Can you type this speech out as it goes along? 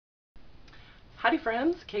Howdy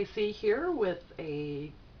friends, KC here with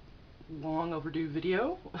a long overdue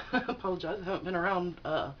video. Apologize, I haven't been around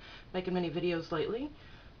making many videos lately.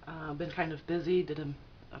 Been kind of busy, did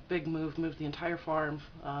a big move, moved the entire farm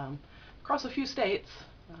across a few states.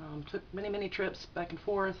 Took many trips back and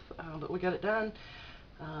forth, but we got it done.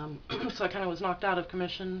 So I kind of was knocked out of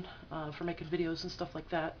commission for making videos and stuff like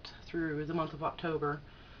that through the month of October.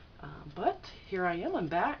 But here I am, I'm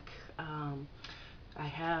back. I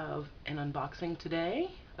have an unboxing today,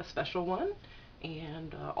 a special one,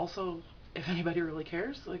 and also, if anybody really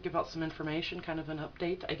cares, I'll give out some information, kind of an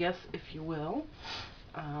update, I guess, if you will.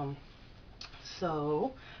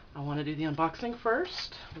 So I want to do the unboxing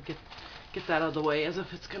first. We'll get that out of the way as if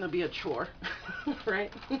it's going to be a chore,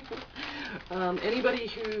 right? Anybody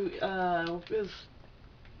who is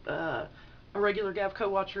a regular Gavko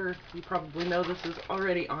watcher, you probably know this is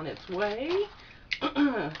already on its way.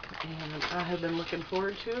 And I have been looking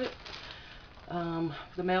forward to it.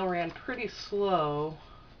 The mail ran pretty slow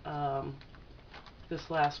this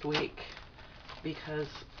last week because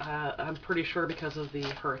I'm pretty sure because of the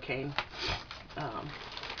hurricane.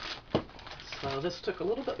 So this took a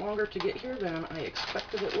little bit longer to get here than I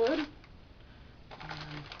expected it would.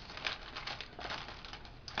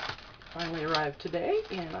 Finally arrived today,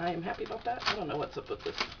 and I am happy about that. I don't know what's up with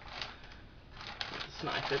this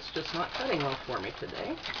knife. It's just not cutting well for me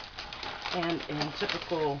today. And in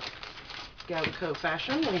typical Gavko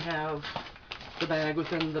fashion, we have the bag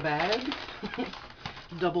within the bag.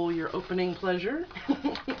 Double your opening pleasure. Let's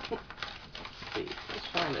see, let's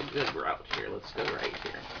find a good route here. Let's go right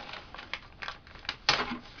here.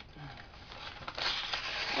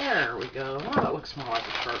 There we go. Oh, that looks more like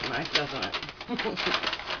a sharp knife, doesn't it?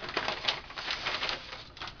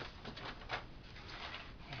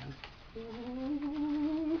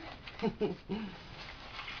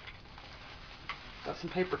 Got some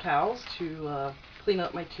paper towels to clean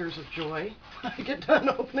up my tears of joy when I get done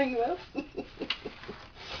opening this.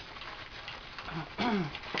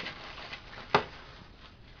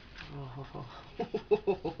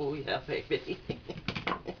 Oh yeah, baby.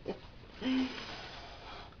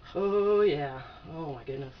 Oh yeah. Oh my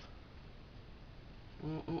goodness.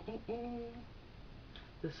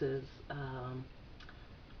 This is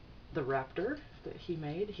the Raptor that he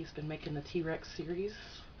made. He's been making the T-Rex series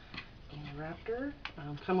in the Raptor.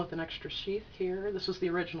 Come with an extra sheath here. This was the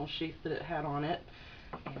original sheath that it had on it,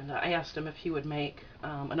 and I asked him if he would make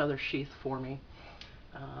another sheath for me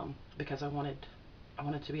because I wanted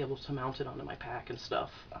to be able to mount it onto my pack and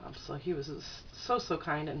stuff. So he was so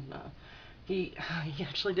kind, and he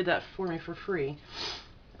actually did that for me for free.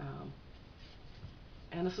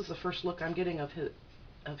 And this is the first look I'm getting of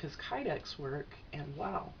his Kydex work, and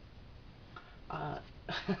wow,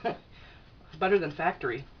 better than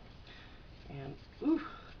factory. And ooh,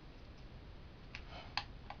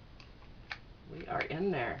 we are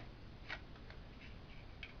in there.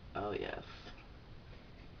 Oh yes.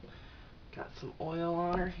 Got some oil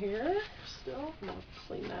on her here still. I'm gonna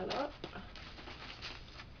clean that up.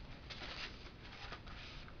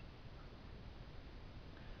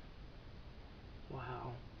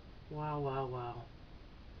 Wow. Wow.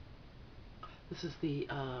 This is the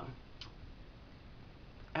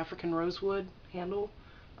African rosewood handle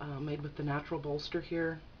made with the natural bolster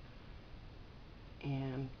here.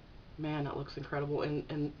 And man, that looks incredible.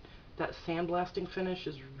 And that sandblasting finish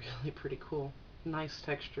is really pretty cool. Nice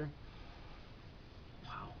texture.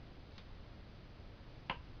 Wow.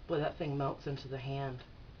 Boy, that thing melts into the hand.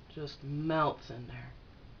 Just melts in there.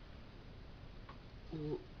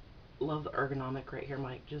 Love the ergonomic right here,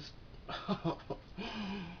 Mike. Just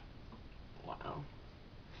wow.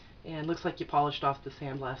 And looks like you polished off the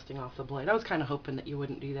sandblasting off the blade. I was kind of hoping that you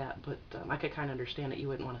wouldn't do that, but I could kind of understand that you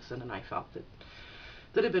wouldn't want to send a knife out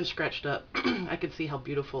that had been scratched up. I could see how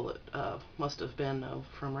beautiful it must have been, though,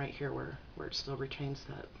 from right here where it still retains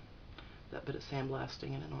that bit of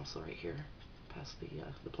sandblasting, and then also right here past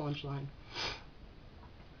the plunge line.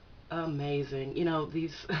 Amazing. You know,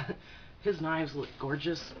 these his knives look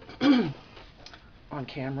gorgeous on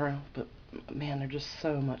camera, but man, they're just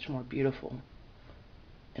so much more beautiful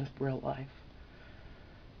in real life.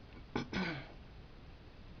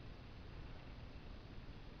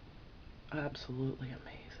 Absolutely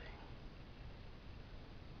amazing.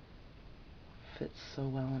 Fits so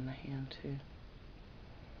well in the hand too.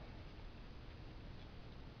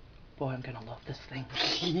 Boy, I'm gonna love this thing.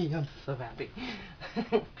 I'm so happy.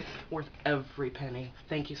 Worth every penny.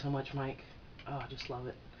 Thank you so much, Mike. Oh, I just love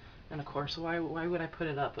it. And of course, why would I put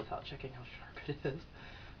it up without checking how sharp it is?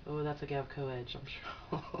 Oh, that's a Gavko edge, I'm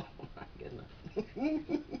sure. Oh my goodness.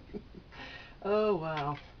 Oh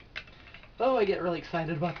wow. Oh, I get really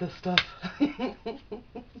excited about this stuff. I'm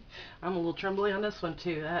a little trembly on this one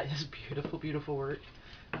too. That is beautiful, beautiful work.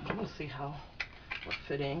 I'm going to see how we're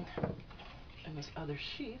fitting in this other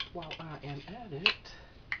sheet while I am at it.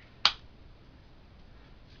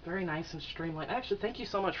 Very nice and streamlined. Actually, thank you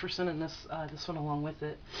so much for sending this this one along with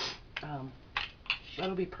it.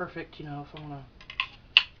 That'll be perfect, you know, if I want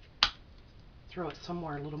to throw it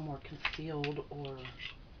somewhere a little more concealed, or,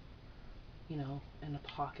 you know, in a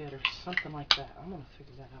pocket or something like that. I'm going to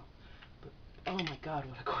figure that out. But, oh my God,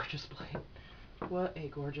 what a gorgeous blade. What a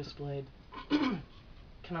gorgeous blade.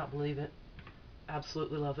 Cannot believe it.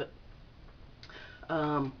 Absolutely love it.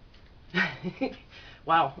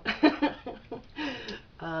 Wow.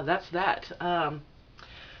 That's that.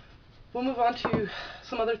 We'll move on to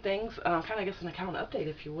some other things, kind of, I guess, an account update,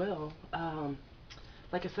 if you will.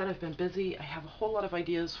 Like I said, I've been busy. I have a whole lot of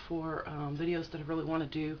ideas for videos that I really want to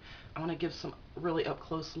do. I want to give some really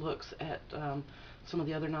up-close looks at some of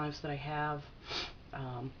the other knives that I have.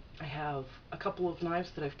 I have a couple of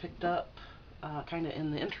knives that I've picked up kind of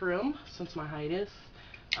in the interim since my hiatus.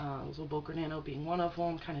 Boker Nano being one of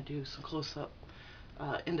them. Kind of do some close-up,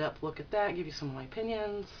 in-depth look at that, give you some of my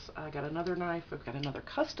opinions. I got another knife. I've got another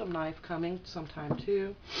custom knife coming sometime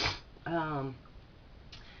too.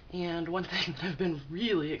 And one thing that I've been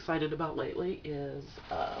really excited about lately is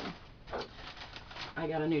I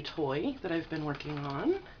got a new toy that I've been working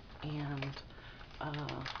on, and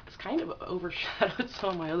it's kind of overshadowed some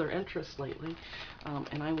of my other interests lately,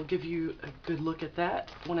 and I will give you a good look at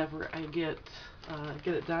that whenever I get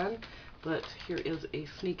it done. But here is a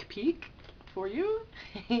sneak peek for you.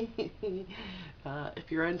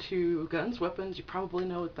 If you're into guns, weapons, you probably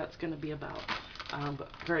know what that's going to be about. But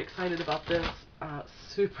very excited about this.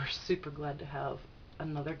 Super, super glad to have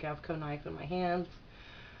another Gavko knife in my hands.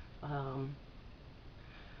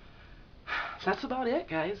 That's about it,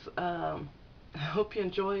 guys. I hope you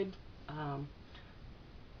enjoyed.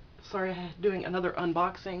 Sorry I'm doing another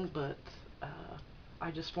unboxing, but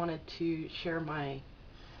I just wanted to share my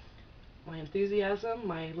enthusiasm,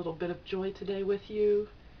 my little bit of joy today with you,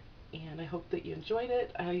 and I hope that you enjoyed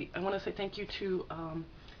it. I want to say thank you to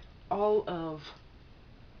all of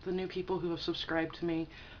the new people who have subscribed to me.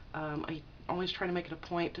 I always try to make it a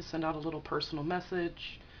point to send out a little personal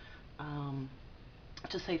message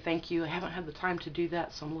to say thank you. I haven't had the time to do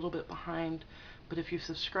that, so I'm a little bit behind. But if you've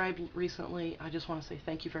subscribed recently, I just want to say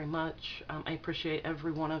thank you very much. I appreciate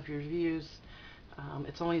every one of your views.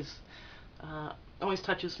 It's always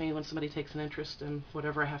touches me when somebody takes an interest in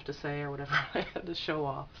whatever I have to say or whatever I have to show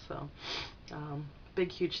off. So big,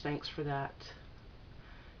 huge thanks for that.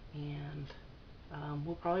 And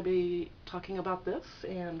we'll probably be talking about this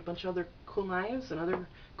and a bunch of other cool knives and other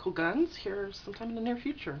cool guns here sometime in the near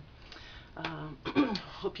future.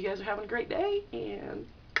 Hope you guys are having a great day, and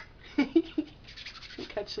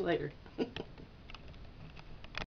catch you later.